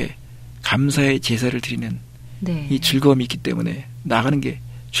하나님 앞에 감사의 제사를 드리는 네. 이 즐거움이 있기 때문에 나가는 게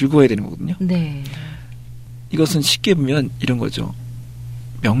즐거워야 되는 거거든요. 네. 이것은 쉽게 보면 이런 거죠.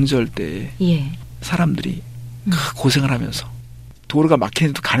 명절 때 예. 사람들이 고생을 하면서 도로가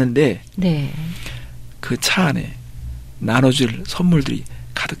막히는데도 가는데 네. 그 차 안에 나눠줄 선물들이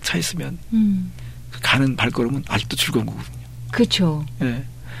가득 차 있으면 그 가는 발걸음은 아직도 즐거운 거거든요. 그렇죠. 네.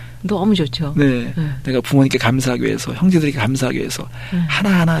 너무 좋죠. 네. 내가 부모님께 감사하기 위해서 형제들에게 감사하기 위해서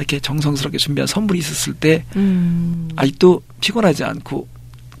하나하나 이렇게 정성스럽게 준비한 선물이 있었을 때 아직도 피곤하지 않고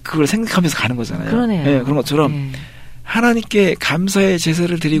그걸 생각하면서 가는 거잖아요. 그러네요. 네, 그런 것처럼 네. 하나님께 감사의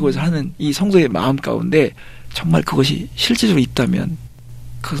제사를 드리고자 하는 이 성도의 마음 가운데 정말 그것이 실제적으로 있다면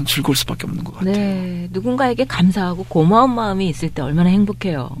그것은 즐거울 수밖에 없는 것 같아요. 네. 누군가에게 감사하고 고마운 마음이 있을 때 얼마나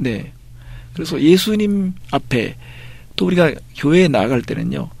행복해요. 네. 그래서 예수님 앞에 또 우리가 교회에 나갈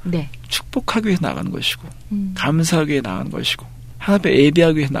때는요. 네. 축복하기 위해서 나가는 것이고 감사하기 위해 나가는 것이고 하나님 앞에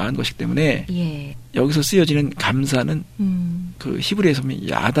예배하기 위해서 나가는 것이기 때문에 예. 여기서 쓰여지는 감사는 그 히브리에서 보면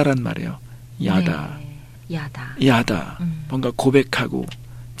야다란 말이에요. 야다. 네. 야다. 야다. 뭔가 고백하고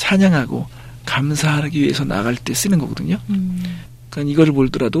찬양하고 감사하기 위해서 나갈 때 쓰는 거거든요. 그러니까 이거를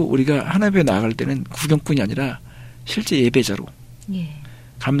보더라도 우리가 하나님 앞에 나갈 때는 구경꾼이 아니라 실제 예배자로 예.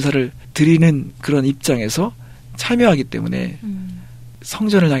 감사를 드리는 그런 입장에서 참여하기 때문에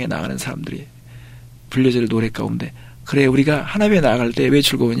성전을 향해 나가는 사람들이 불려질 노래 가운데 그래 우리가 하나님에 나갈 때 왜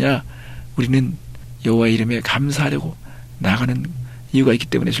즐거우냐 우리는 여호와의 이름에 감사하려고 나가는 이유가 있기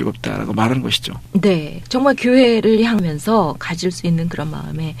때문에 즐겁다라고 말하는 것이죠. 네. 정말 교회를 향하면서 가질 수 있는 그런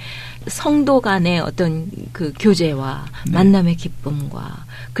마음에 성도 간의 어떤 그 교제와 네. 만남의 기쁨과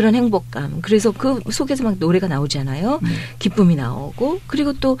그런 행복감. 그래서 그 속에서 막 노래가 나오잖아요. 네. 기쁨이 나오고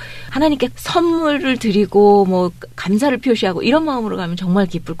그리고 또 하나님께 선물을 드리고 뭐 감사를 표시하고 이런 마음으로 가면 정말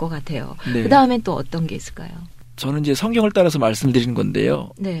기쁠 것 같아요. 네. 그다음엔 또 어떤 게 있을까요? 저는 이제 성경을 따라서 말씀드리는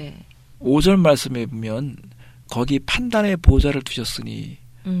건데요. 네. 5절 말씀에 보면 거기 판단의 보좌를 두셨으니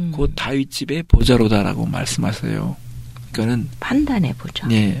곧 다윗 집의 보좌로다라고 말씀하세요. 그거는 판단의 보좌.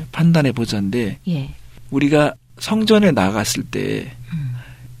 네, 판단의 보좌인데 예. 우리가 성전에 나갔을 때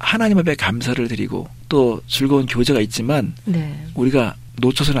하나님 앞에 감사를 드리고 또 즐거운 교제가 있지만 네. 우리가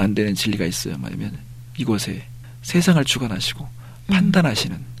놓쳐서는 안 되는 진리가 있어요. 뭐냐면 이곳에 세상을 주관하시고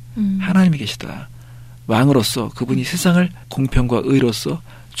판단하시는 하나님이 계시다. 왕으로서 그분이 세상을 공평과 의로서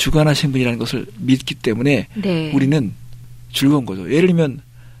주관하신 분이라는 것을 믿기 때문에 네. 우리는 즐거운 거죠. 예를 들면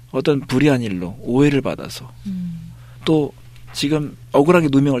어떤 불의한 일로 오해를 받아서 또 지금 억울하게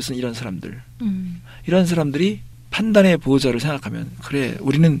누명을 쓴 이런 사람들 이런 사람들이 판단의 보호자를 생각하면 그래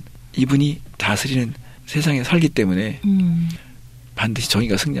우리는 이분이 다스리는 세상에 살기 때문에 반드시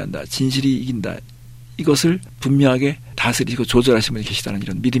정의가 승리한다. 진실이 이긴다. 이것을 분명하게 다스리고 조절하시는 분이 계시다는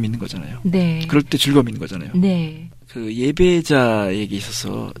이런 믿음이 있는 거잖아요. 네. 그럴 때 즐거움이 있는 거잖아요. 네. 그 예배자에게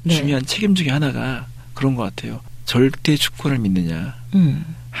있어서 네. 중요한 책임 중에 하나가 그런 것 같아요. 절대 주권을 믿느냐,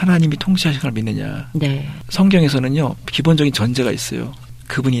 하나님이 통치하신 걸 믿느냐. 네. 성경에서는요, 기본적인 전제가 있어요.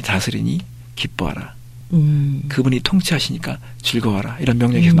 그분이 다스리니 기뻐하라. 그분이 통치하시니까 즐거워하라. 이런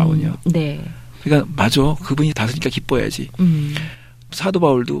명령이 계속 나오거든요. 네. 그러니까 맞아. 그분이 다스리니까 기뻐해야지. 사도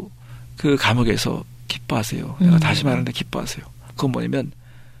바울도 그 감옥에서 기뻐하세요. 내가 다시 말하는데 기뻐하세요. 그건 뭐냐면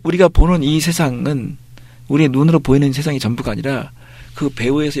우리가 보는 이 세상은 우리의 눈으로 보이는 세상이 전부가 아니라 그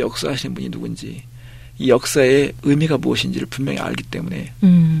배후에서 역사하시는 분이 누군지, 이 역사의 의미가 무엇인지를 분명히 알기 때문에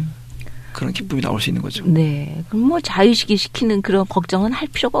그런 기쁨이 나올 수 있는 거죠. 네. 그럼 뭐 자유시기 시키는 그런 걱정은 할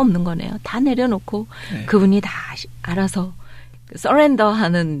필요가 없는 거네요. 다 내려놓고 네. 그분이 다 알아서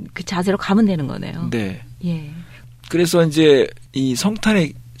서렌더하는 그 자세로 가면 되는 거네요. 네. 예. 그래서 이제 이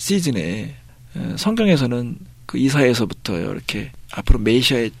성탄의 시즌에 성경에서는 그 이사야에서부터 이렇게 앞으로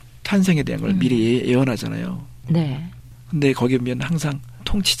메시아의 탄생에 대한 걸 미리 예언하잖아요. 네. 근데 거기 보면 항상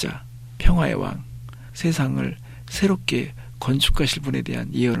통치자, 평화의 왕, 세상을 새롭게 건축하실 분에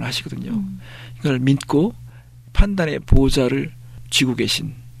대한 예언을 하시거든요. 이걸 믿고 판단의 보좌를 쥐고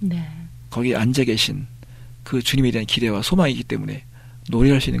계신, 네. 거기에 앉아 계신 그 주님에 대한 기대와 소망이기 때문에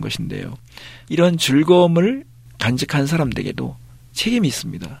노래할 수 있는 것인데요. 이런 즐거움을 간직한 사람들에게도 책임이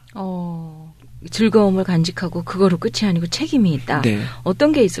있습니다. 즐거움을 간직하고 그거로 끝이 아니고 책임이 있다. 네.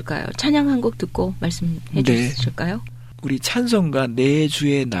 어떤 게 있을까요? 찬양 한 곡 듣고 말씀해 네. 주실까요? 우리 찬송가 내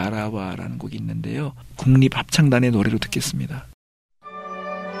주의 나라와라는 곡이 있는데요. 국립합창단의 노래로 듣겠습니다.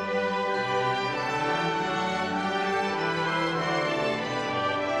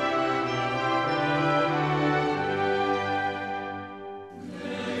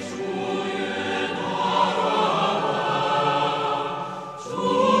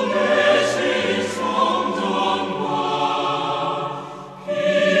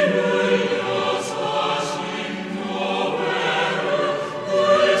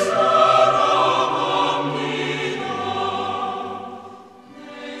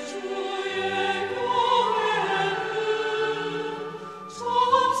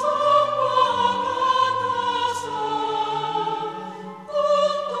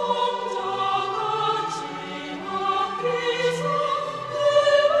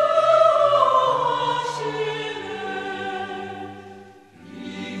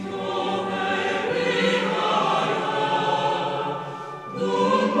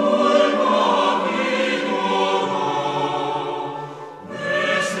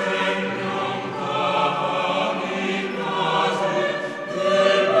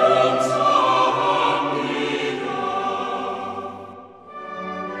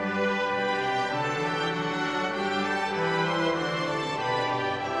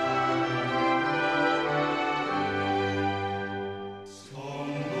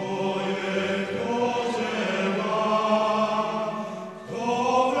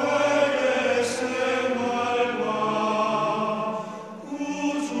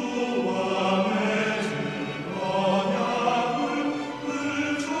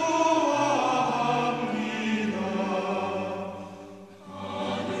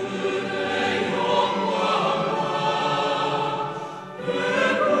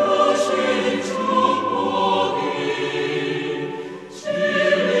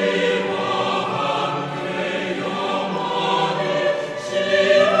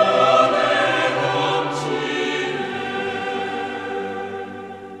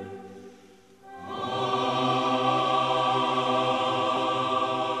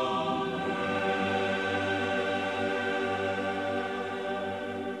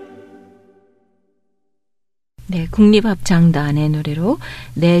 네, 국립합창단의 노래로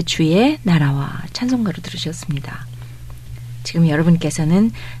내 주의 나라와 찬송가로 들으셨습니다. 지금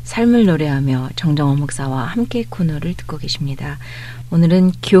여러분께서는 삶을 노래하며 정정원 목사와 함께 코너를 듣고 계십니다.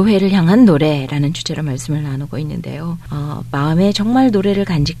 오늘은 교회를 향한 노래라는 주제로 말씀을 나누고 있는데요. 마음에 정말 노래를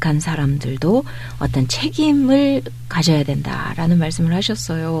간직한 사람들도 어떤 책임을 가져야 된다라는 말씀을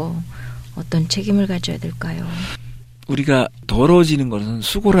하셨어요. 어떤 책임을 가져야 될까요? 우리가 더러워지는 것은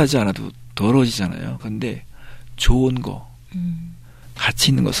수고를 하지 않아도 더러워지잖아요. 그런데 좋은 거, 가치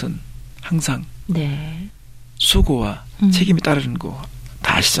있는 것은 항상 네. 수고와 책임이 따르는 거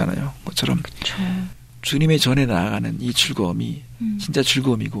다 아시잖아요. 그것처럼 그쵸. 주님의 전에 나아가는 이 즐거움이 진짜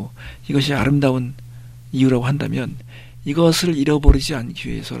즐거움이고 이것이 아름다운 이유라고 한다면 이것을 잃어버리지 않기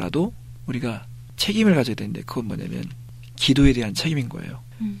위해서라도 우리가 책임을 가져야 되는데 그건 뭐냐면 기도에 대한 책임인 거예요.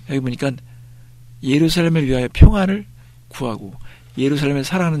 여기 보니까 예루살렘을 위하여 평화를 구하고 예루살렘을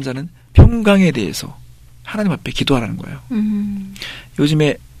사랑하는 자는 평강에 대해서 하나님 앞에 기도하라는 거예요.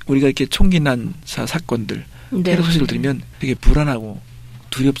 요즘에 우리가 이렇게 총기 난사 사건들, 네. 테러 소식을 들으면 되게 불안하고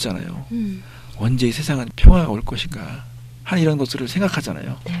두렵잖아요. 언제 이 세상은 평화가 올 것인가 하는 이런 것들을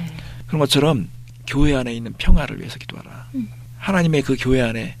생각하잖아요. 네. 그런 것처럼 교회 안에 있는 평화를 위해서 기도하라. 하나님의 그 교회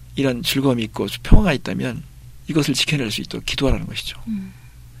안에 이런 즐거움이 있고 평화가 있다면 이것을 지켜낼 수 있도록 기도하라는 것이죠.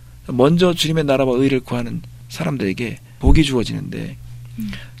 먼저 주님의 나라와 의를 구하는 사람들에게 복이 주어지는데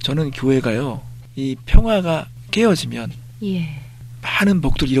저는 교회가요, 이 평화가 깨어지면 예. 많은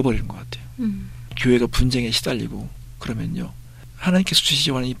복들을 잃어버리는 것 같아요. 교회가 분쟁에 시달리고 그러면요, 하나님께서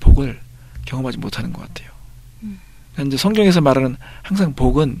주시려고 하는 이 복을 경험하지 못하는 것 같아요. 그런데 성경에서 말하는 항상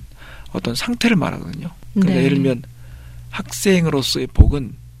복은 어떤 상태를 말하거든요. 그러니까 네. 예를 들면 학생으로서의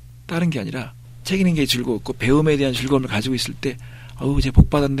복은 다른 게 아니라 책 읽는 게 즐거웠고 배움에 대한 즐거움을 가지고 있을 때 어우, 쟤 복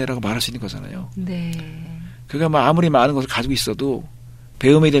받았네라고 말할 수 있는 거잖아요. 네. 그가 뭐 아무리 많은 것을 가지고 있어도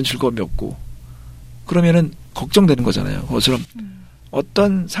배움에 대한 즐거움이 없고 그러면은 걱정되는 거잖아요. 그것처럼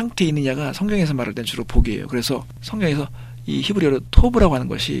어떤 상태에 있느냐가 성경에서 말할 땐 주로 복이에요. 그래서 성경에서 이 히브리어로 토브라고 하는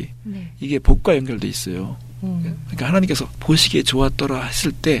것이 네. 이게 복과 연결돼 있어요. 그러니까 하나님께서 보시기에 좋았더라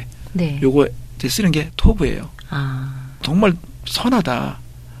했을 때 네. 요거 이제 쓰는 게 토브예요. 아. 정말 선하다,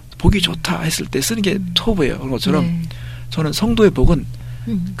 복이 좋다 했을 때 쓰는 게 토브예요. 그런 것처럼 네. 저는 성도의 복은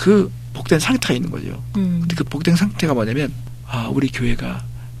그 복된 상태가 있는 거죠. 근데 그 복된 상태가 뭐냐면 우리 교회가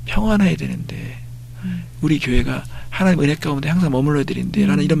평안해야 되는데 우리 교회가 하나님 은혜 가운데 항상 머물러야 되는데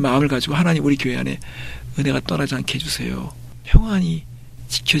라는 이런 마음을 가지고 하나님 우리 교회 안에 은혜가 떠나지 않게 해주세요. 평안이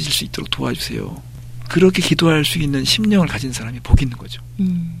지켜질 수 있도록 도와주세요. 그렇게 기도할 수 있는 심령을 가진 사람이 복이 있는 거죠.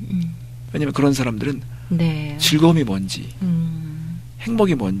 왜냐하면 그런 사람들은 네. 즐거움이 뭔지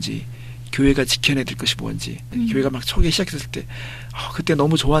행복이 뭔지 교회가 지켜내야 될 것이 뭔지 교회가 막 초기에 시작했을 때 그때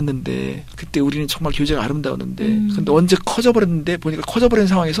너무 좋았는데 그때 우리는 정말 교제가 아름다웠는데 근데 언제 커져버렸는데 보니까 커져버린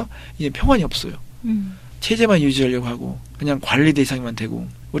상황에서 이제 평안이 없어요. 체제만 유지하려고 하고 그냥 관리 대상만 되고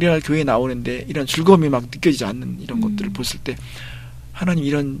우리나라 교회에 나오는데 이런 즐거움이 막 느껴지지 않는 이런 것들을 봤을 때 하나님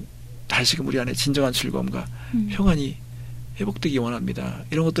이런 다시금 우리 안에 진정한 즐거움과 평안이 회복되기 원합니다.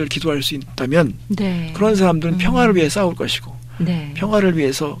 이런 것들을 기도할 수 있다면 네. 그런 사람들은 평화를 위해 싸울 것이고 네. 평화를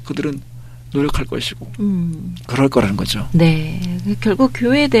위해서 그들은 노력할 것이고 그럴 거라는 거죠. 네. 결국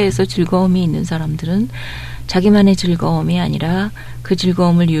교회에 대해서 즐거움이 있는 사람들은 자기만의 즐거움이 아니라 그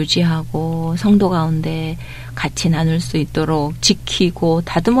즐거움을 유지하고 성도 가운데 같이 나눌 수 있도록 지키고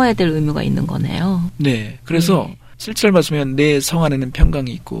다듬어야 될 의무가 있는 거네요. 네. 그래서 네. 7절 말씀에 내 성 안에는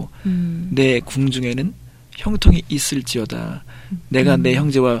평강이 있고 내 궁중에는 형통이 있을지어다. 내가 내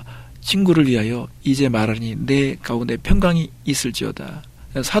형제와 친구를 위하여 이제 말하니 내 가운데 평강이 있을지어다.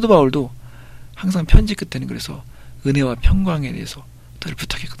 사도 바울도 항상 편지 끝에는 그래서 은혜와 평강에 대해서 늘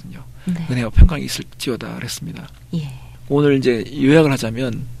부탁했거든요. 네. 은혜와 평강이 있을지어다 그랬습니다. 예. 오늘 이제 요약을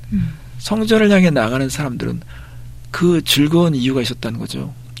하자면 성전을 향해 나가는 사람들은 그 즐거운 이유가 있었다는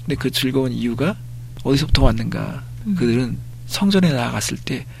거죠. 근데 그 즐거운 이유가 어디서부터 왔는가? 그들은 성전에 나아갔을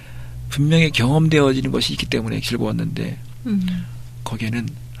때 분명히 경험되어지는 것이 있기 때문에 즐거웠는데 거기에는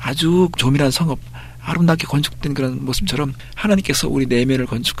아주 조밀한 성읍, 아름답게 건축된 그런 모습처럼 하나님께서 우리 내면을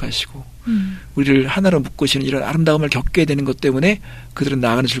건축하시고 우리를 하나로 묶으시는 이런 아름다움을 겪게 되는 것 때문에 그들은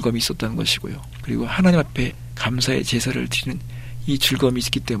나아가는 즐거움이 있었다는 것이고요. 그리고 하나님 앞에 감사의 제사를 드리는 이 즐거움이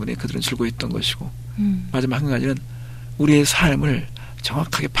있기 때문에 그들은 즐거워했던 것이고 마지막 한 가지는 우리의 삶을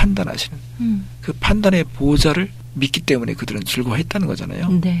정확하게 판단하시는 그 판단의 보호자를 믿기 때문에 그들은 즐거워했다는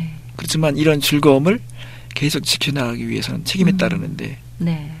거잖아요. 네. 그렇지만 이런 즐거움을 계속 지켜나가기 위해서는 책임이 따르는데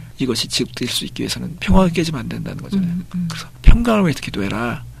네. 이것이 지속될 수 있기 위해서는 평화가 깨지면 안 된다는 거잖아요. 그래서 평강을 위해서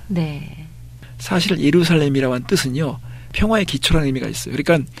기도해라. 네. 사실 예루살렘이라고 하는 뜻은요, 평화의 기초라는 의미가 있어요.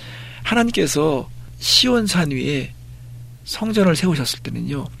 그러니까 하나님께서 시온산 위에 성전을 세우셨을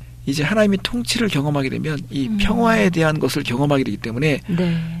때는요, 이제 하나님의 통치를 경험하게 되면 이 평화에 대한 것을 경험하게 되기 때문에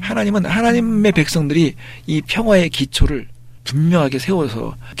네. 하나님은 하나님의 백성들이 이 평화의 기초를 분명하게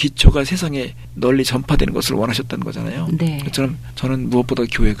세워서 기초가 세상에 널리 전파되는 것을 원하셨다는 거잖아요. 네. 그처럼 저는 무엇보다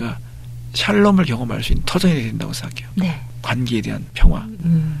교회가 샬롬을 경험할 수 있는 터전이 된다고 생각해요. 네. 관계에 대한 평화,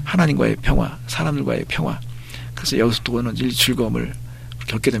 하나님과의 평화, 사람들과의 평화. 그래서 여기서 또 오는 즐거움을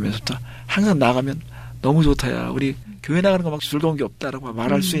겪게 되면서부터 항상 나가면 너무 좋다야. 우리 교회 나가는 거 막 즐거운 게 없다라고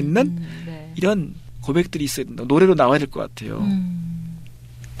말할 수 있는 네. 이런 고백들이 있어야 된다. 노래로 나와야 될 것 같아요.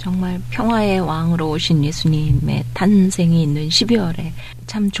 정말 평화의 왕으로 오신 예수님의 탄생이 있는 12월에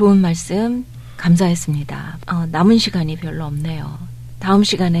참 좋은 말씀 감사했습니다. 남은 시간이 별로 없네요. 다음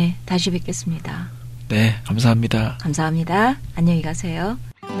시간에 다시 뵙겠습니다. 네, 감사합니다. 감사합니다. 안녕히 가세요.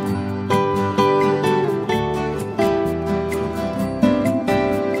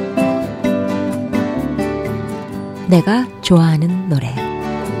 내가 좋아하는 노래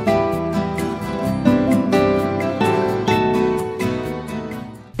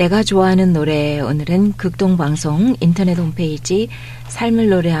내가 좋아하는 노래, 오늘은 극동방송 인터넷 홈페이지 삶을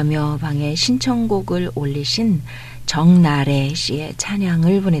노래하며 방에 신청곡을 올리신 정나래 씨의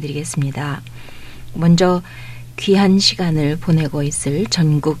찬양을 보내드리겠습니다. 먼저 귀한 시간을 보내고 있을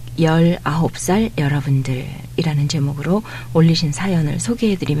전국 19살 여러분들이라는 제목으로 올리신 사연을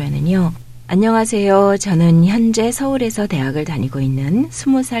소개해드리면요. 안녕하세요. 저는 현재 서울에서 대학을 다니고 있는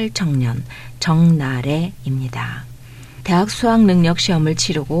 20살 청년 정나래입니다. 대학 수학 능력 시험을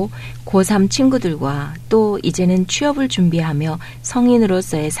치르고 고3 친구들과 또 이제는 취업을 준비하며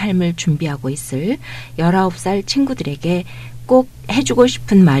성인으로서의 삶을 준비하고 있을 19살 친구들에게 꼭 해주고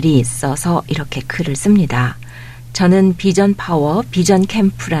싶은 말이 있어서 이렇게 글을 씁니다. 저는 비전 파워 비전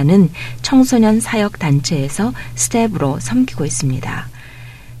캠프라는 청소년 사역 단체에서 스텝으로 섬기고 있습니다.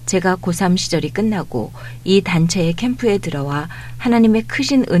 제가 고3 시절이 끝나고 이 단체의 캠프에 들어와 하나님의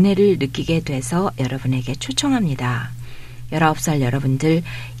크신 은혜를 느끼게 돼서 여러분에게 초청합니다. 19살 여러분들,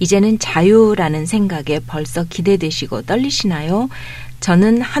 이제는 자유라는 생각에 벌써 기대되시고 떨리시나요?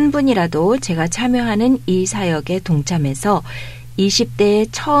 저는 한 분이라도 제가 참여하는 이 사역에 동참해서 20대의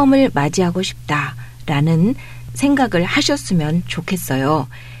처음을 맞이하고 싶다라는 생각을 하셨으면 좋겠어요.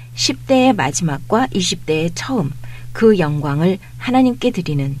 10대의 마지막과 20대의 처음, 그 영광을 하나님께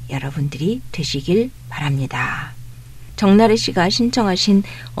드리는 여러분들이 되시길 바랍니다. 정나래 씨가 신청하신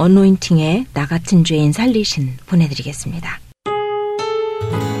어노인팅의 나 같은 죄인 살리신 보내드리겠습니다.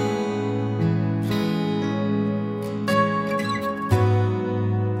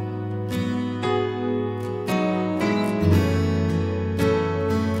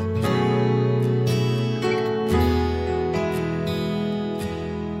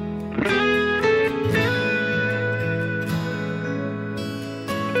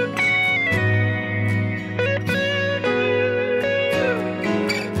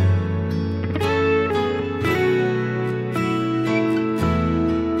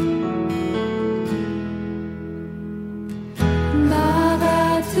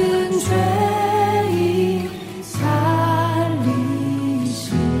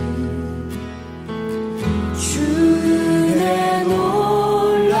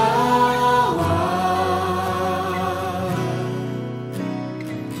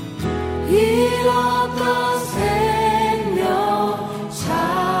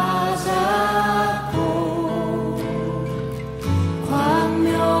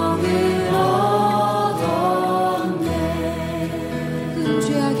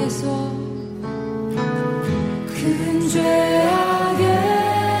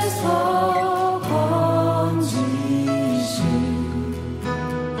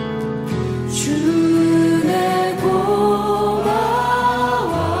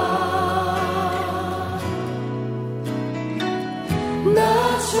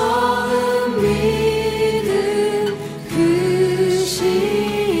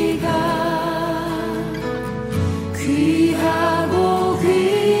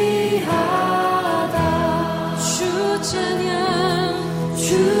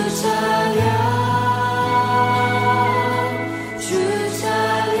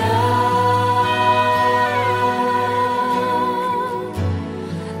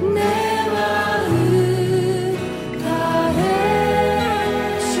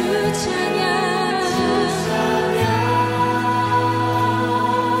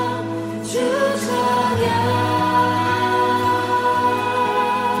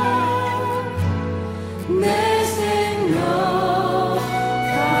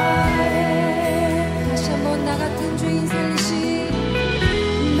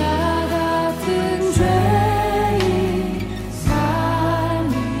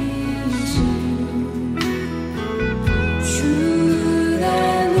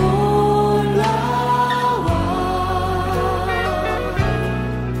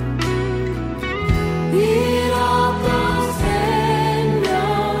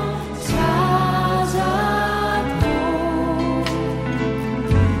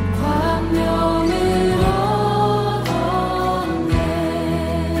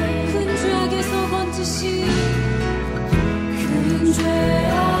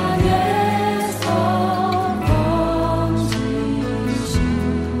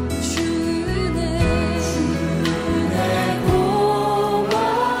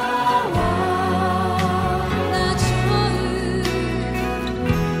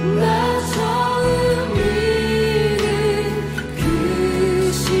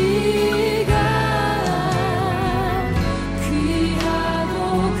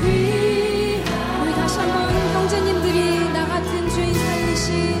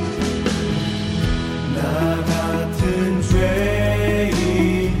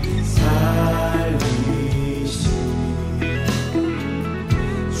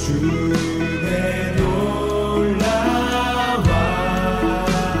 주의 놀라와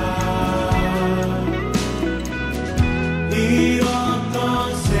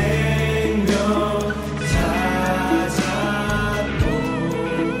잃었던 생명 찾았고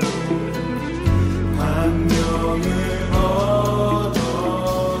광명을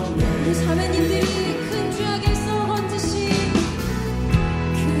얻었네. 자매님들이 큰 죄악에서 건지신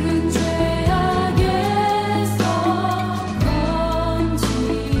큰 죄악에서 건지신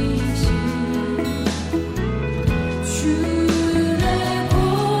주의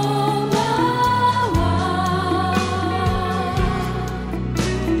고마워.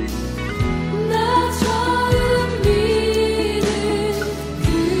 나 처음 믿은 그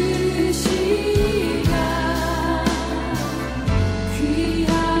시간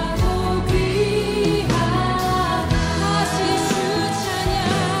귀하고 귀하다. 다시 주 찬양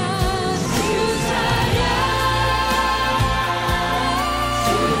주 찬양 주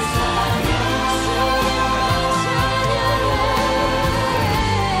찬양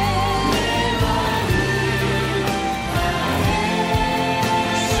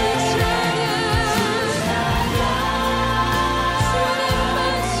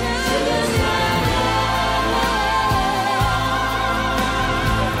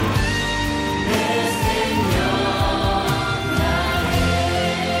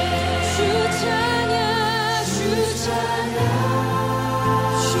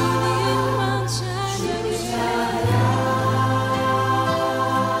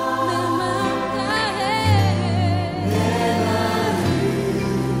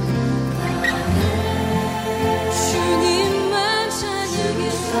주님만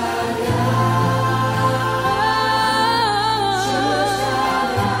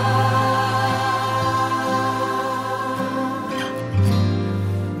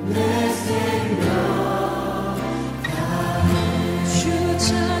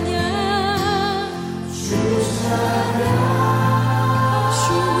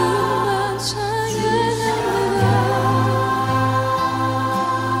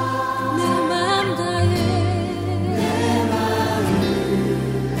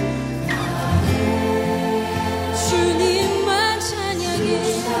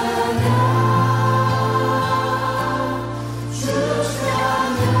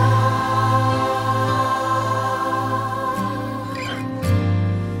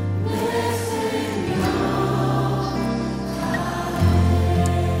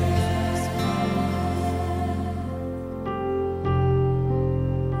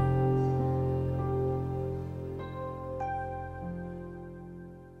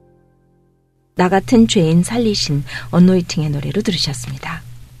나 같은 죄인 살리신 언노이팅의 노래로 들으셨습니다.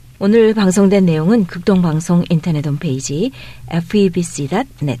 오늘 방송된 내용은 극동방송 인터넷 홈페이지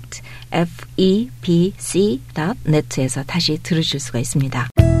febc.net, febc.net에서 다시 들으실 수가 있습니다.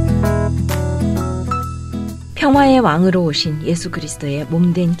 평화의 왕으로 오신 예수 그리스도의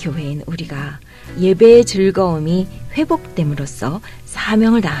몸된 교회인 우리가 예배의 즐거움이 회복됨으로써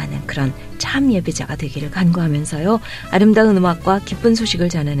사명을 다하는 그런 참 예배자가 되기를 간구하면서요. 아름다운 음악과 기쁜 소식을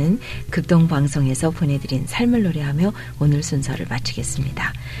전하는 극동방송에서 보내드린 삶을 노래하며 오늘 순서를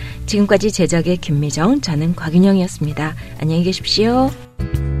마치겠습니다. 지금까지 제작의 김미정, 저는 곽윤영이었습니다. 안녕히 계십시오.